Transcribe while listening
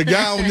The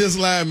guy on this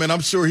line, man,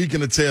 I'm sure he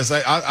can attest.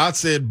 I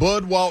said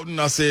Bud Walton,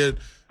 I said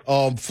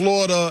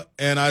Florida,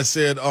 and I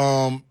said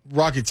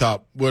Rocky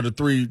Top were the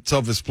three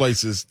toughest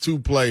places to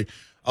play.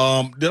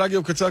 Did I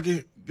give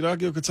Kentucky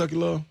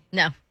love?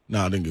 No.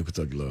 No, I didn't give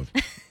Kentucky love.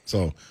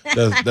 So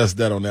that's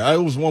that on that. It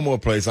was one more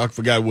place. I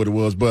forgot what it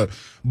was. But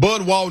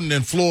Bud Walton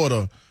and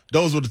Florida,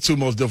 those were the two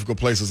most difficult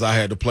places I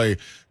had to play.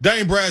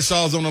 Dane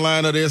Bradshaw's on the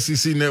line of the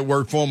SEC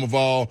Network, former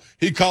Vol.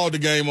 He called the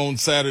game on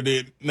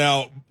Saturday.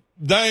 Now,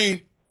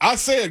 Dane, I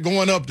said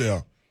going up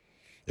there,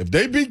 if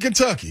they beat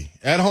Kentucky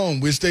at home,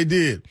 which they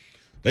did,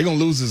 they're going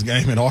to lose this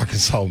game in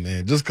Arkansas,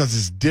 man, just because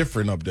it's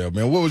different up there,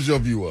 man. What was your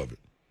view of it?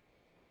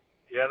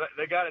 Yeah,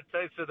 they got a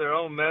taste of their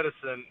own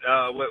medicine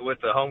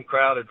with the home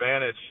crowd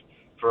advantage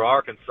for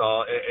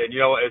Arkansas. And, you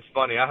know, it's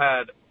funny. I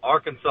had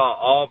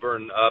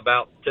Arkansas-Auburn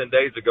about 10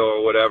 days ago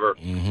or whatever,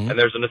 and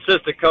there's an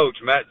assistant coach,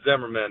 Matt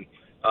Zimmerman,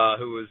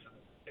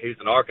 he's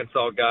an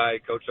Arkansas guy,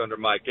 coached under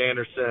Mike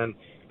Anderson,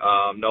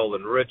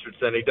 Nolan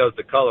Richardson. He does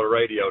the color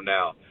radio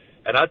now.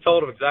 And I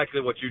told him exactly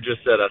what you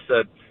just said. I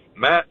said,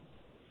 Matt,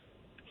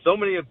 so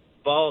many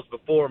balls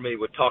before me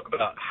would talk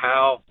about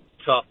how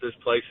tough this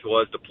place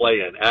was to play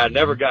in. And I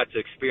never got to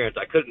experience.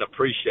 I couldn't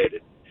appreciate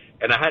it.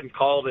 And I hadn't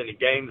called any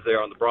games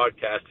there on the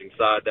broadcasting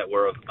side that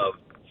were of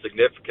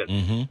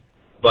significance.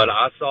 But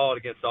I saw it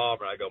against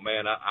Auburn. I go,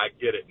 man, I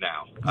get it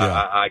now.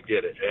 Yeah. I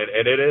get it.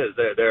 And it is.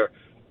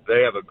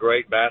 They have a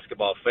great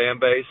basketball fan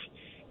base.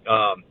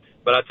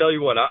 But I tell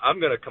you what, I'm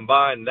going to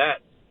combine that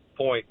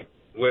point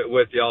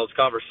with y'all's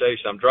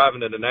conversation. I'm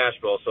driving into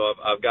Nashville, so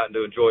I've gotten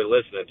to enjoy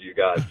listening to you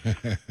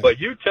guys. But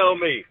you tell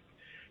me,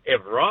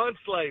 if Ron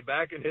Slay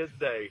back in his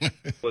day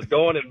was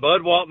going in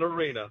Bud Walton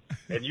Arena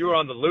and you were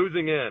on the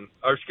losing end,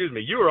 or excuse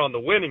me, you were on the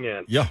winning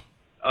end,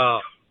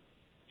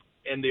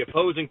 and the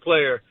opposing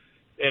player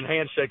in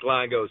handshake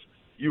line goes,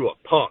 "You a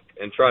punk,"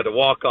 and tried to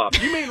walk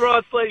off. You mean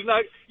Ron Slay's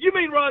not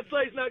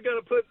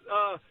going to put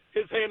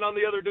his hand on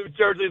the other dude's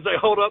jersey and say,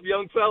 "Hold up,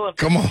 young fella"?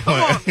 Come on,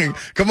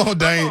 come on,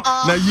 Dane.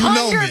 Now you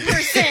know me.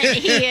 100%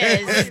 he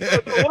is.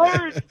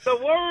 The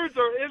words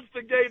are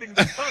instigating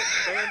the touch,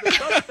 man. The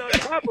touch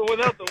doesn't happen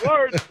without the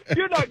words.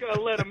 You're not going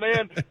to let a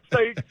man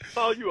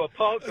call you a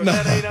punk, or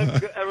that ain't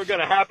ever going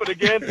to happen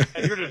again,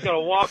 and you're just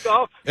going to walk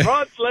off.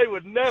 Ron Slay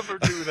would never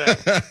do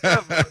that.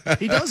 Never.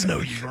 He does know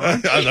you,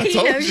 Ron. He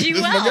knows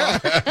you well.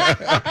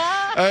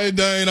 Hey,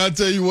 Dane, I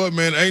tell you what,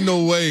 man, ain't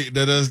no way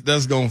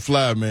that's going to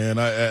fly, man,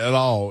 at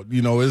all.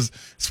 You know, it's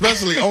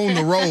especially on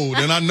the road,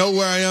 and I know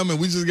where I am, and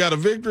we just got a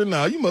victory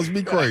now. You must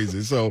be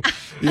crazy. So,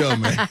 yeah,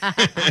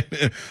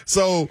 man.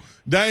 So,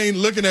 Dane,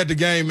 looking at the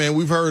game, man,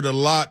 we've heard a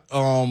lot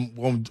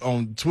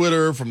on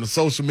Twitter, from the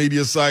social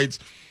media sites,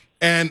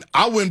 and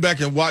I went back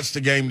and watched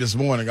the game this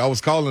morning. I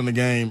was calling the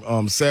game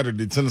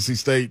Saturday, Tennessee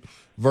State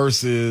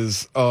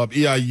versus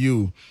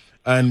EIU,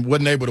 and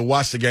wasn't able to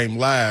watch the game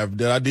live.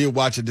 That I did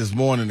watch it this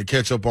morning to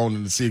catch up on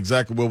and to see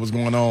exactly what was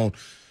going on.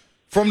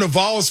 From the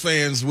Vols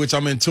fans, which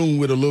I'm in tune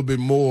with a little bit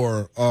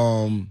more,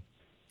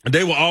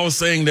 they were all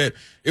saying that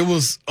it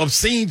was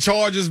obscene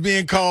charges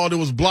being called. It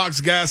was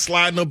blocks, guys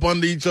sliding up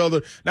under each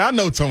other. Now, I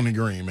know Tony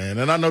Green, man,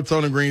 and I know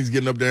Tony Green's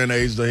getting up there in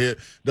age to hit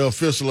the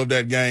official of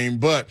that game.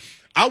 But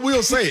I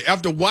will say,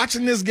 after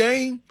watching this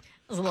game,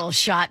 There's a little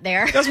shot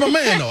there. That's my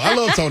man, though. I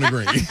love Tony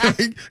Green.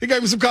 He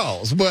gave me some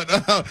calls. But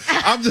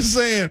I'm just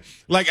saying,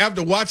 like,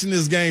 after watching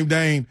this game,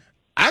 Dane,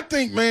 I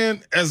think,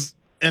 man,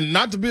 and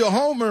not to be a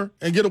homer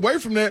and get away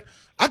from that,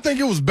 I think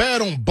it was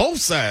bad on both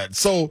sides.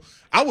 So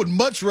I would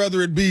much rather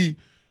it be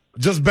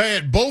just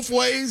bad both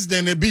ways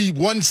than it be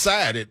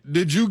one-sided.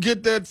 Did you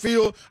get that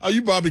feel? Oh,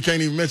 you probably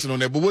can't even mention on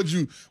that, but what'd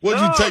you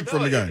take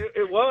from the game?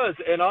 It was,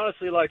 and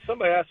honestly, like,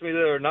 somebody asked me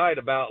the other night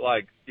about,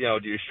 like, you know,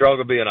 do you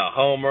struggle being a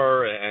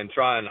homer and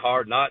trying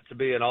hard not to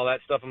be and all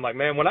that stuff? I'm like,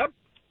 man, when I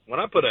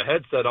put a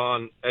headset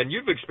on, and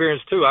you've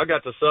experienced too, I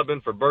got to sub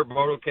in for Burt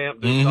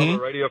Bortlecamp, do color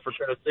radio for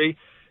Tennessee.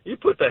 You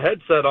put the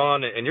headset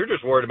on, and you're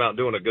just worried about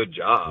doing a good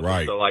job.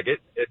 Right. So, like,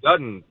 it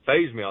doesn't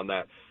faze me on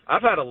that.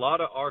 I've had a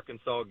lot of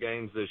Arkansas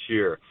games this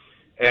year,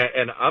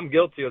 and I'm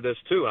guilty of this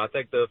too, and I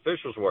think the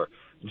officials were.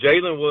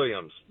 Jalen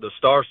Williams, the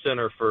star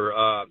center for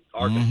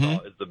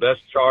Arkansas, is the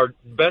best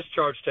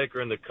charge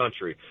taker in the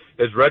country.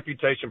 His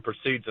reputation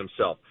precedes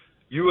himself.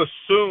 You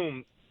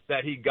assume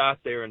that he got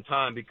there in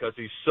time because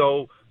he's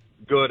so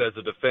good as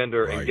a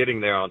defender and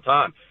getting there on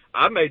time.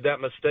 I made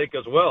that mistake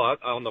as well.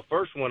 On the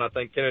first one, I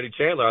think Kennedy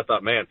Chandler, I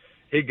thought, man,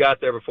 he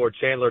got there before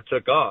Chandler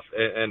took off.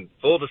 And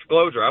full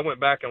disclosure, I went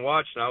back and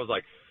watched, and I was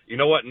like, you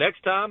know what,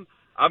 next time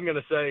I'm going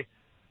to say,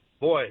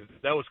 boy,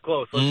 that was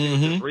close. Let's see what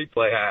this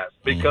replay has.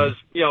 Because,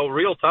 you know,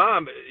 real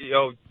time, you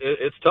know,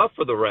 it's tough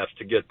for the refs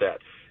to get that.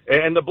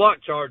 And the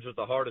block charge is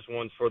the hardest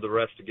ones for the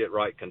refs to get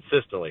right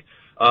consistently.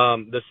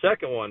 The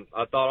second one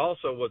I thought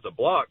also was a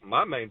block.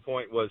 My main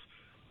point was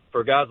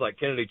for guys like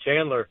Kennedy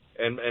Chandler,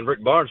 and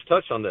Rick Barnes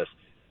touched on this.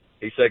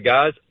 He said,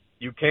 guys,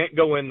 you can't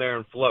go in there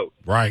and float.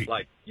 Right.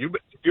 Like,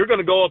 you're going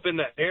to go up in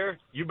the air,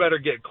 you better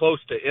get close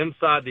to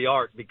inside the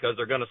arc because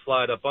they're going to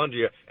slide up under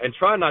you, and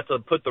try not to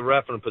put the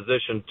ref in a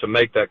position to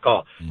make that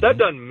call. That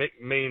doesn't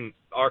mean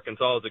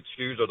Arkansas is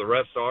excused or the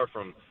refs are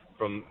from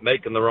from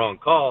making the wrong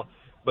call,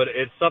 but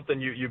it's something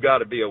you got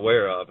to be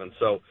aware of. And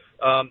so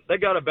they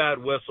got a bad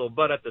whistle,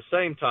 but at the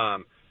same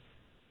time,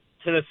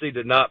 Tennessee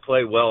did not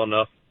play well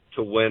enough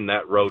to win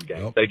that road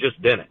game. Yep. They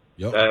just didn't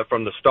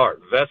from the start.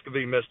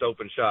 Vescovy missed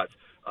open shots.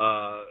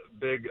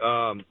 Big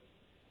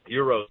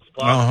Euros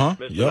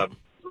missing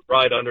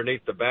right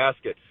underneath the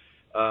basket.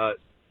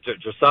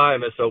 Josiah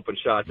missed open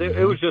shots.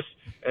 It was just,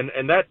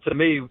 and that to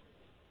me,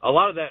 a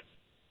lot of that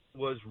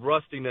was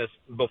rustiness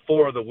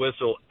before the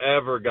whistle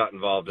ever got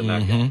involved in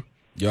that game.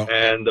 Yep.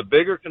 And the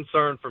bigger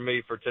concern for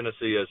me for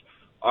Tennessee is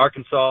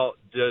Arkansas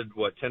did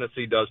what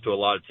Tennessee does to a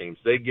lot of teams.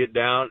 They get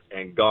down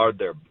and guard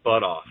their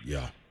butt off.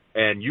 Yeah.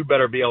 And you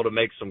better be able to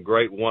make some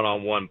great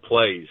one-on-one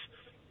plays.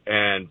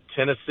 And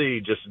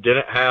Tennessee just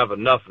didn't have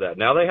enough of that.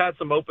 Now, they had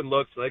some open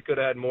looks, and they could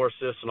have had more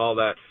assists and all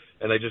that,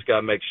 and they just got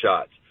to make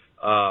shots.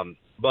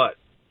 But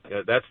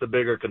that's the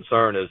bigger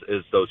concern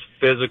is those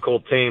physical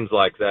teams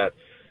like that.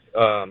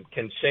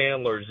 Can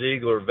Chandler,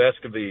 Ziegler,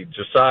 Vescovy,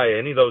 Josiah,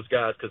 any of those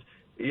guys, because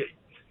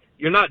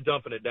you're not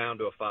dumping it down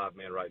to a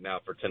five-man right now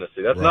for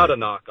Tennessee. That's not a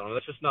knock on them.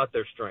 That's just not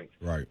their strength.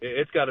 Right.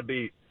 It's got to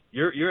be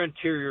your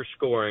interior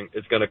scoring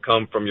is going to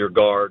come from your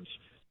guards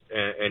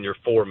and your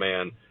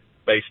four-man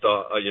based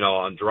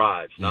on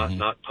drives,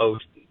 not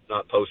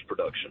post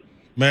production.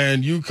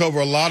 Man, you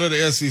cover a lot of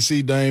the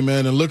SEC, Dane,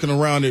 man, and looking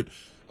around it,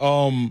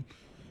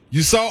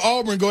 you saw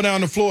Auburn go down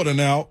to Florida.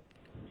 Now,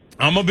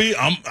 I'm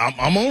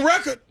on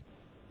record.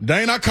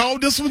 Dane, I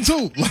called this one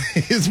too.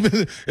 It's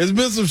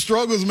been some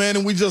struggles, man,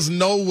 and we just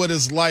know what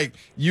it's like.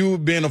 You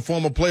being a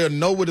former player,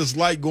 know what it's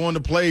like going to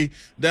play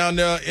down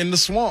there in the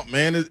swamp,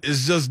 man.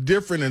 It's just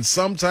different, and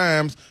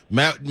sometimes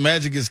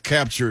magic is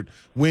captured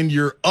when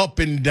you're up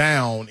and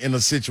down in a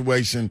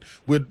situation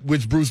with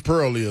which Bruce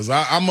Pearl is.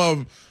 I'm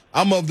of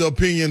the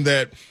opinion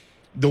that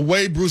the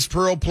way Bruce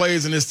Pearl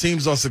plays and his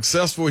teams are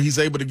successful, he's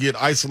able to get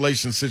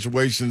isolation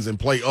situations and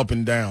play up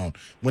and down.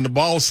 When the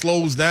ball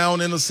slows down,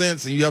 in a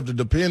sense, and you have to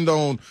depend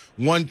on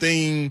one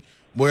thing,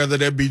 whether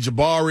that be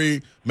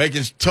Jabari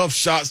making tough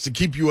shots to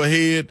keep you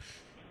ahead,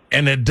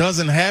 and it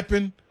doesn't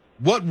happen,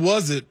 what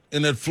was it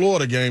in that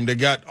Florida game that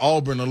got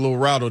Auburn a little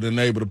rattled and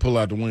able to pull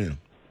out the win?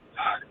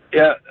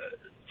 Yeah,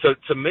 so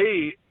to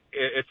me,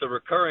 it's a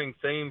recurring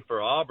theme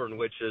for Auburn,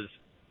 which is,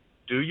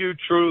 do you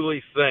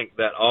truly think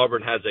that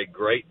Auburn has a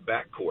great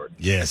backcourt?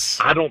 Yes.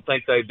 I don't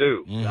think they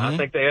do. I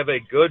think they have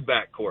a good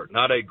backcourt,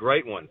 not a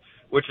great one,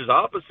 which is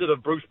opposite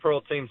of Bruce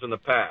Pearl teams in the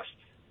past.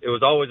 It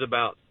was always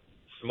about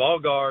small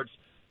guards,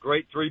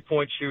 great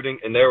three-point shooting,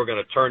 and they were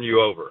going to turn you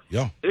over.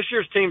 Yeah. This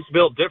year's team's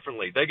built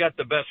differently. They got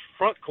the best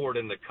front court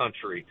in the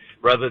country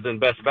rather than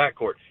best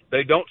backcourt.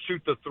 They don't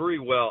shoot the three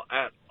well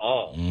at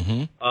all.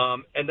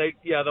 And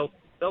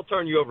they'll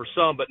turn you over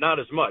some, but not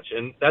as much.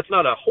 And that's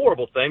not a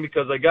horrible thing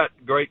because they got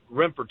great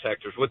rim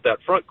protectors with that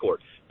front court.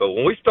 But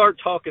when we start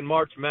talking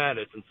March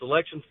Madness and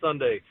Selection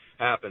Sunday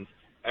happens,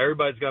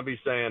 everybody's going to be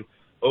saying,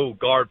 oh,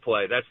 guard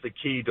play, that's the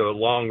key to a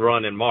long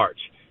run in March.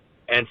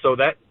 And so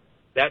that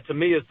to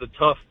me is the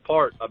tough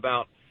part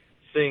about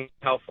seeing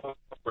how far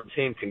a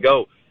team can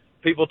go.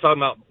 People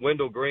talking about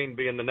Wendell Green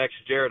being the next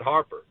Jared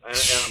Harper. And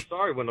I'm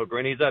sorry, Wendell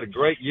Green, he's had a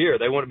great year.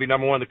 They want to be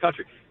number one in the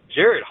country.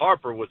 Jared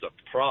Harper was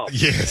a problem.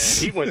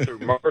 Yes. And he went through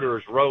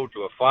murderer's road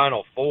to a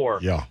Final Four,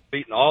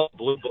 beating all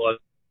blue bloods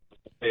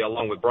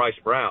along with Bryce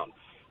Brown.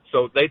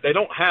 So they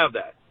don't have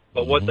that.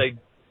 But what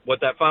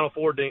that Final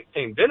Four team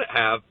didn't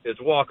have is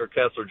Walker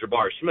Kessler,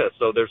 Jabari Smith.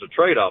 So there's a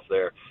trade-off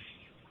there.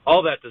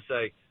 All that to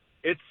say,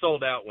 it's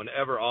sold out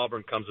whenever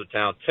Auburn comes to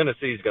town.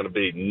 Tennessee's going to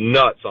be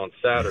nuts on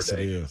Saturday. Yes, it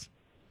is.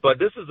 But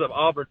this is an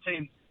Auburn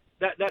team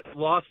that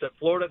lost at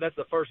Florida. That's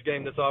the first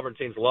game this Auburn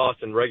team's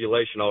lost in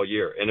regulation all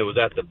year, and it was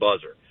at the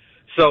buzzer.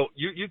 So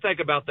you think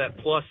about that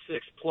 +6,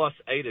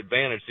 +8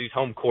 advantage these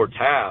home courts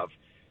have,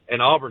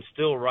 and Auburn's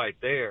still right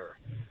there.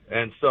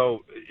 And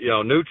so,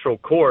 neutral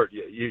court,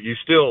 you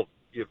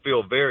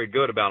feel very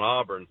good about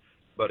Auburn.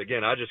 But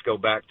again, I just go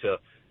back to,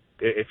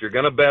 if you're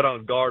going to bet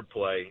on guard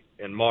play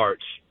in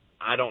March,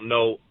 I don't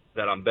know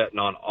that I'm betting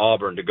on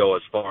Auburn to go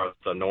as far as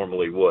I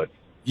normally would.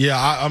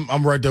 Yeah,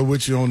 I'm right there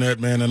with you on that,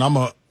 man. And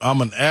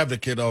I'm an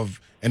advocate of,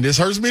 and this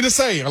hurts me to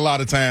say a lot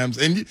of times,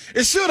 and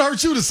it should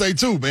hurt you to say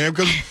too, man,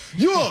 because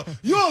you're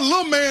a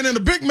little man in a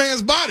big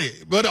man's body,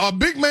 but a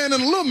big man in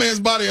a little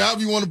man's body,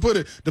 however you want to put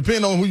it,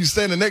 depending on who you're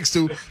standing next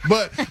to.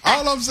 But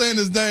all I'm saying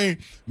is, Dane,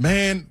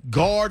 man,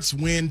 guards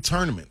win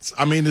tournaments.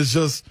 I mean, it's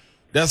just,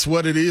 that's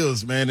what it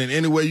is, man. And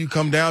any way you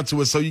come down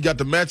to it, so you got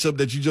the matchup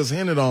that you just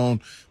hinted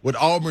on with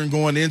Auburn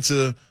going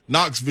into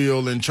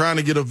Knoxville and trying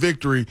to get a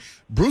victory.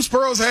 Bruce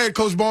Pearl's had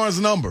Coach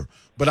Barnes' number,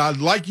 but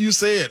like you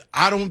said,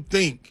 I don't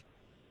think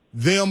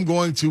them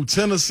going to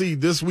Tennessee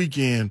this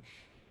weekend,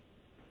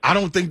 I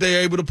don't think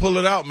they're able to pull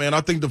it out, man.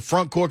 I think the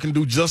front court can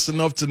do just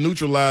enough to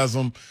neutralize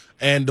them,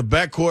 and the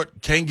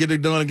backcourt can't get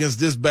it done against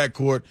this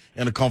backcourt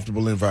in a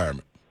comfortable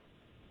environment.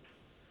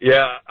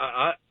 Yeah,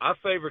 I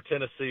favor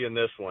Tennessee in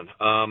this one.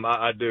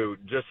 I do,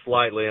 just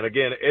slightly. And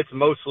again, it's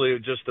mostly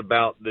just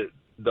about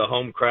the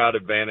home crowd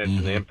advantage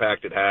and the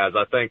impact it has.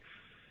 I think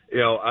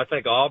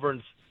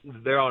Auburn's,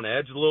 they're on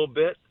edge a little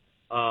bit.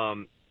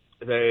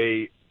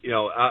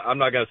 I'm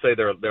not going to say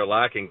they're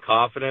lacking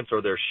confidence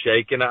or they're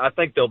shaken. I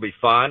think they'll be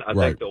fine. I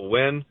think they'll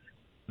win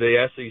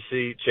the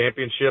SEC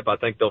championship. I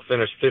think they'll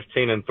finish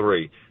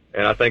 15-3,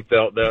 and I think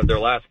their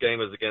last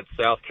game is against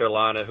South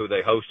Carolina, who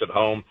they host at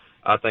home.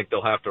 I think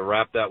they'll have to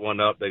wrap that one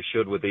up. They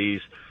should with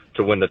ease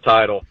to win the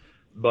title.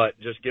 But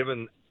just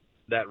given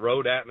that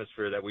road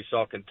atmosphere that we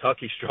saw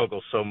Kentucky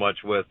struggle so much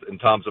with in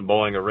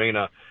Thompson-Boling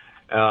Arena,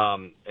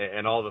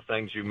 and all the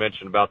things you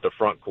mentioned about the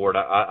front court,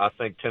 I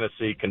think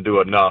Tennessee can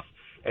do enough.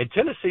 And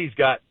Tennessee's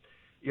got,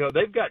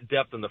 they've got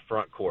depth in the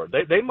front court.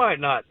 They might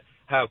not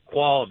have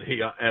quality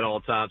at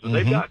all times, but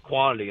they've got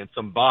quantity and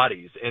some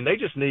bodies, and they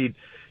just need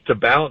to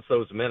balance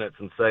those minutes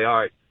and say, all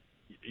right,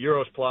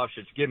 Uros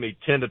Plavšić, give me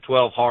 10 to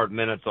 12 hard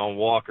minutes on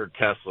Walker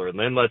Kessler, and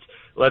then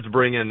let's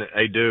bring in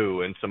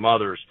Adu and some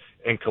others.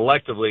 And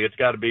collectively, it's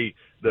got to be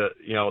the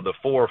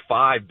 4 or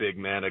 5 big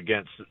men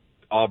against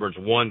Auburn's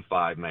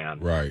 1-5 man.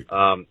 Right.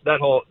 That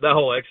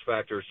whole X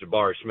factor is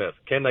Jabari Smith.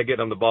 Can they get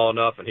him the ball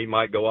enough, and he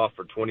might go off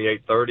for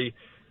 28-30?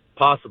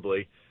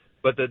 Possibly.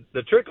 But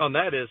the trick on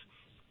that is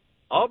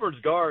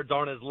Auburn's guards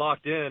aren't as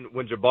locked in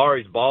when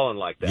Jabari's balling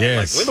like that.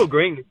 Yes. Like Wendell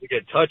Green needs to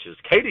get touches.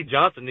 Katie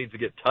Johnson needs to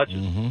get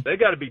touches. They've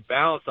got to be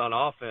balanced on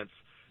offense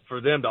for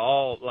them to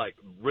all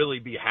really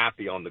be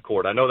happy on the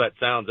court. I know that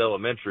sounds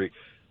elementary,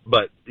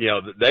 but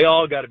they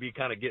all got to be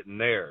kind of getting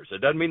theirs. It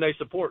doesn't mean they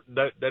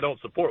don't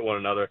support one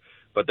another,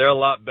 but they're a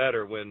lot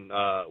better when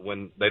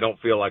they don't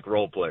feel like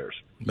role players.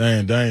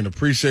 Man, Dane,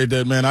 appreciate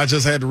that, man. I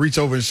just had to reach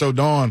over and show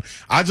Dawn.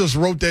 I just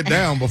wrote that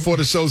down before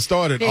the show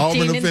started.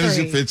 Auburn to finish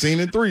at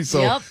 15-3.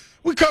 So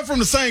we come from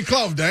the same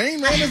cloth,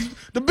 Dane. Man, it's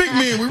the big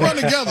men, we run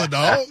together,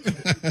 dog.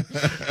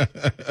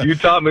 You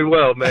taught me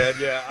well, man.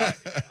 Yeah,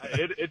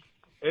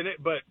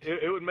 but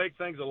it would make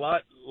things a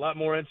lot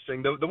more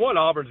interesting. The one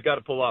Auburn's got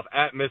to pull off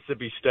at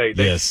Mississippi State.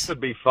 They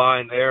should be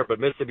fine there, but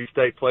Mississippi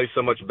State plays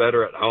so much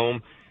better at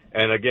home.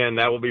 And again,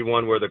 that will be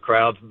one where the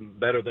crowd's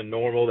better than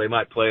normal. They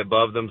might play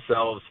above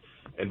themselves.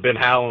 And Ben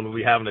Howland will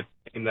be having a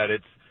team that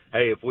it's,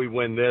 hey, if we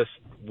win this,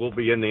 we'll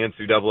be in the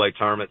NCAA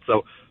tournament.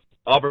 So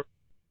Auburn,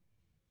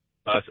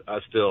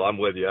 I'm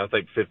with you. I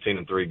think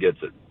 15-3 gets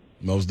it.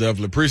 Most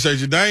definitely. Appreciate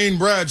you. Dane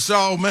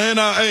Bradshaw, man.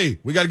 Hey,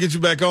 we got to get you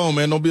back on,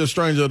 man. Don't be a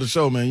stranger of the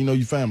show, man.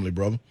 You family,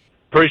 brother.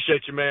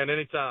 Appreciate you, man.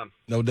 Anytime.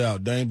 No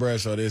doubt. Dane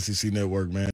Bradshaw, the SEC Network, man.